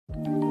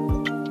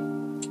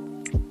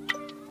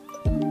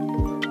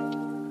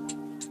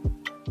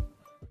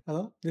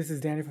This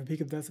is Danny from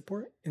PICO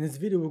Developer. In this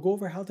video, we'll go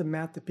over how to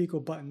map the Pico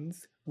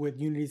buttons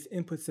with Unity's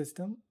input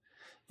system.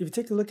 If you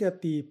take a look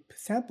at the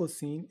sample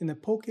scene, in the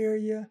poke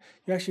area,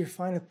 you actually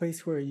find a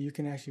place where you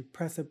can actually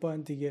press a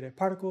button to get a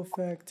particle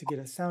effect, to get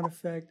a sound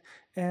effect,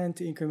 and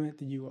to increment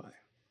the UI.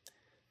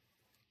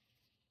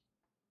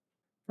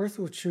 First,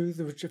 we'll choose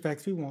which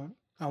effects we want.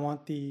 I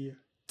want the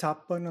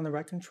top button on the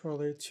right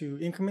controller to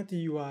increment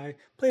the UI,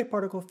 play a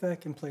particle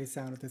effect, and play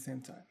sound at the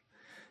same time.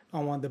 I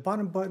want the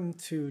bottom button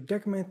to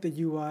decrement the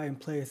UI and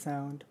play a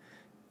sound.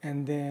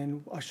 And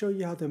then I'll show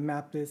you how to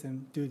map this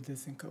and do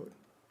this in code.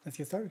 Let's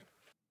get started.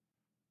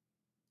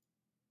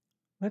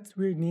 Let's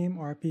rename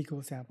our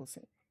Pico sample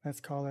scene. Let's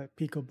call it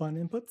Pico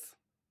button inputs.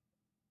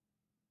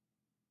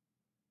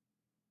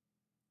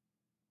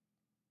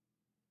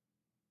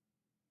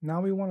 Now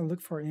we want to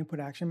look for our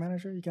input action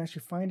manager. You can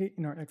actually find it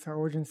in our XR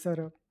origin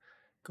setup.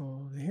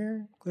 Go over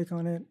here, click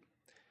on it.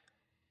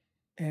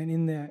 And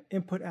in the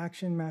input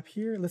action map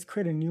here, let's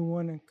create a new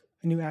one,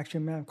 a new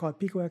action map called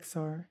Pico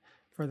XR.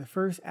 For the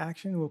first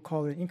action, we'll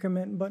call it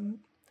increment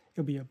button.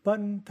 It'll be a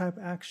button type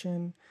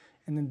action,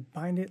 and then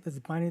bind it. Let's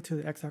bind it to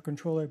the XR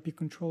controller, Pico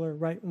Controller,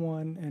 right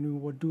one, and we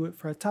will do it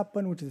for a top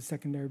button, which is a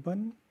secondary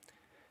button.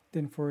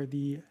 Then for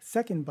the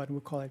second button,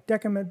 we'll call it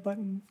decrement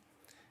button.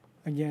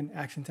 Again,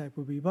 action type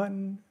will be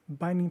button,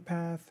 binding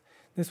path.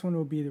 This one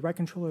will be the right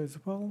controller as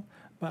well,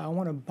 but I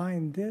want to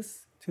bind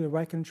this to the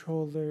right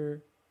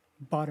controller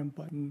bottom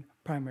button,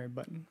 primary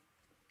button.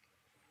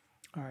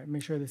 All right,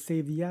 make sure to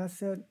save the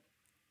asset.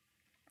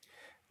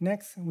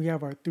 Next, we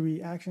have our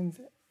three actions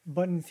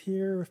buttons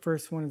here.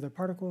 First one is a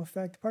particle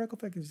effect. Particle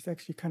effect is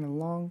actually kind of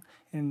long,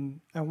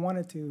 and I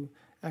wanted to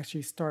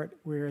actually start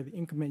where the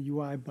increment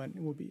UI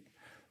button will be.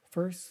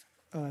 First,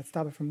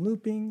 stop it from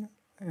looping,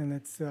 and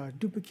let's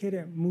duplicate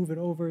it, move it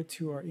over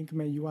to our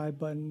increment UI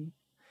button,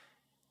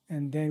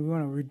 and then we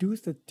want to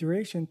reduce the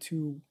duration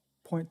to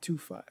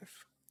 0.25.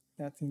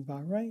 That seems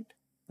about right.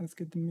 That's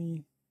good to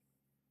me.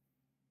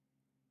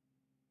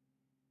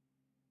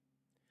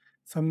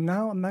 So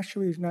now I'm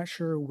actually not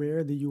sure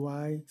where the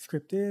UI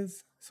script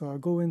is. So I'll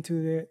go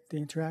into the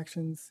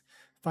interactions,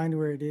 find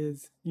where it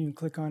is. You can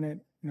click on it,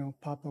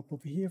 pop up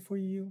over here for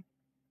you.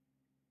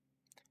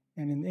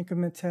 And in the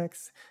increment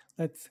text,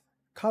 let's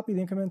copy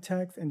the increment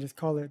text and just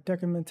call it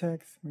decrement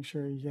text. Make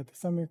sure you get the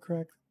summary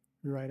correct.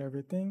 Rewrite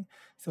everything.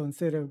 So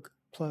instead of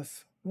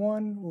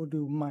 +1, we'll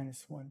do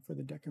 -1 for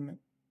the decrement.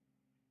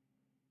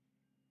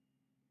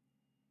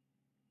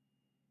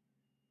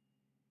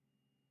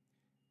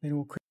 Then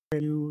we'll create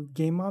a new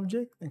game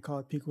object and call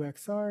it Pico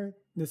XR.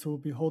 This will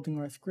be holding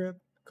our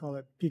script, call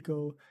it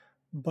Pico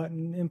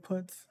button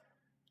inputs.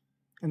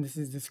 And this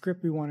is the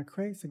script we want to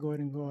create. So go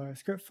ahead and go to our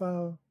script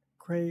file,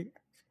 create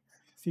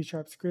C#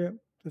 script.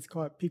 Let's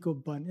call it Pico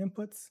button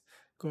inputs.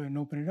 Go ahead and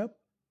open it up.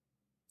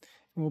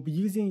 And we'll be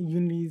using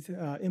Unity's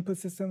input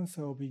system.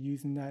 So we'll be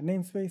using that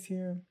namespace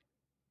here.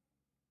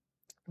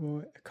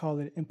 We'll call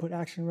it input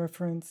action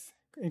reference,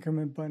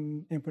 increment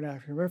button, input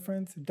action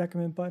reference,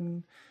 decrement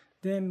button.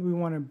 Then we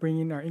want to bring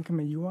in our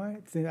increment UI.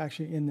 It's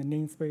actually in the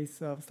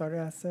namespace of starter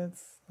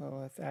assets. So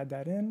let's add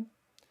that in.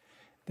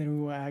 Then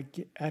we will add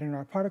in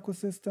our particle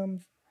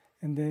systems,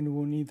 and then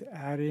we'll need to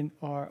add in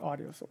our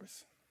audio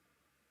source.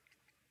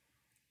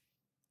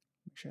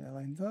 Make sure that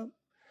lines up.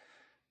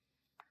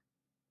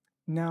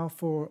 Now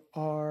for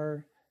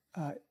our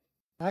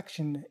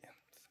action,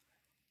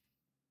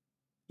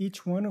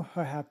 each one will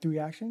have three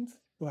actions.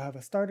 We'll have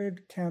a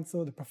started,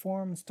 canceled, the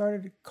perform.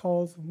 Started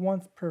calls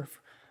once per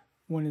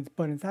when its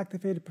button is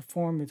activated,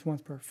 perform is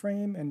once per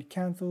frame, and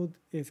canceled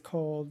is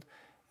called,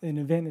 an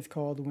event is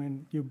called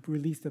when you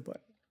release the button.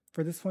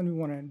 For this one, we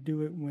want to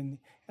do it when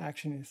the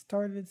action is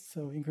started.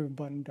 So increment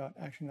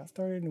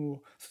button.action.started, and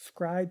we'll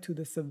subscribe to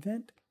this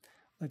event.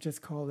 Let's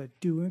just call it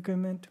do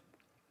increment.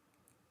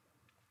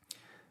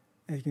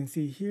 As you can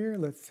see here,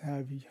 let's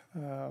have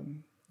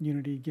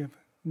Unity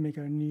make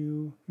a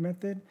new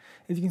method.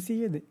 As you can see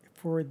here,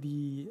 for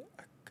the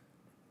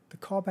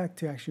callback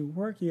to actually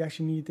work, you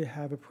actually need to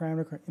have a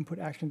parameter called input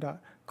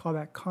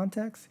action.callback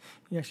context.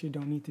 You actually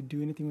don't need to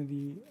do anything with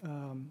the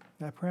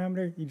that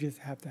parameter. You just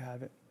have to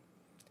have it.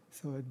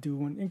 So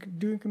do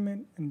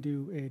increment and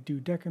do a do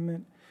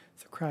decrement.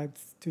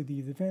 Subscribes to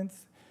these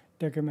events.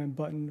 Decrement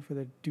button for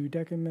the do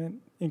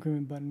decrement.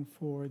 Increment button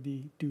for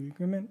the do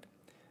increment.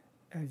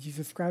 As you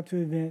subscribe to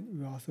an event,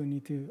 we also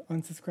need to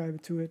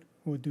unsubscribe to it.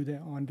 We'll do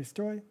that on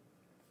destroy.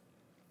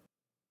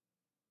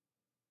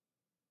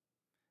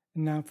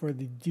 And now for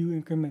the do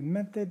increment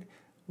method,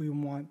 we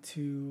want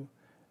to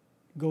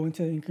go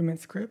into the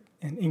increment script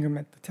and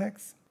increment the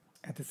text.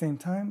 At the same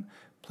time,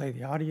 play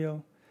the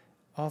audio.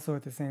 Also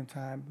at the same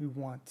time, we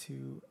want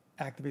to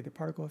activate the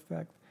particle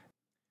effect.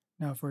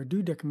 Now for a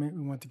do decrement,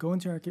 we want to go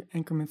into our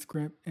increment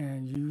script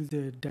and use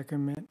the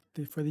decrement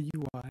for the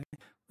UI.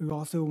 We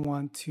also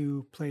want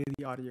to play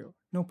the audio.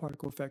 No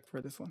particle effect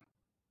for this one.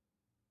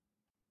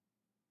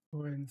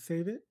 Go ahead and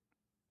save it.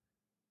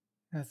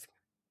 Let's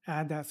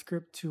add that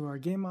script to our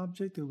game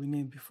object that we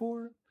named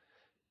before.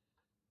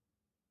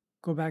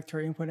 go back to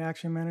our input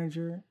action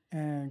manager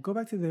and go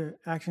back to the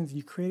actions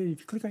you created. If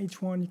you click on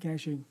each one, you can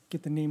actually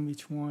get the name of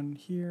each one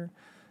here.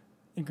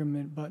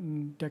 Increment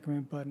button,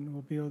 decrement button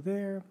will be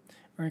there.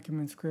 Our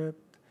increment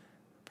script,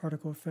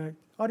 particle effect.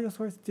 Audio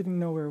source, didn't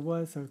know where it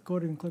was, so go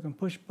ahead and click on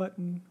push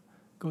button,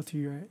 go to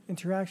your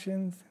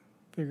interactions,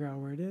 figure out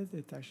where it is.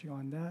 It's actually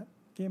on that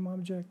game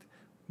object.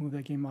 Move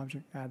that game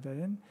object, add that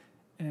in,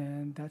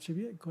 and that should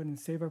be it. Go ahead and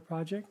save our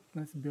project.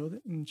 Let's build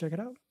it and check it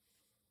out.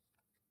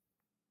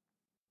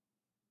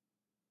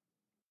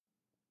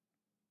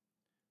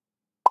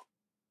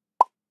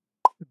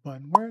 The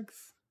button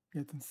works,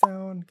 get the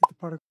sound, get the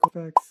particle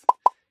effects,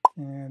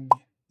 and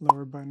the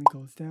lower button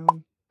goes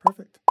down.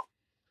 Perfect.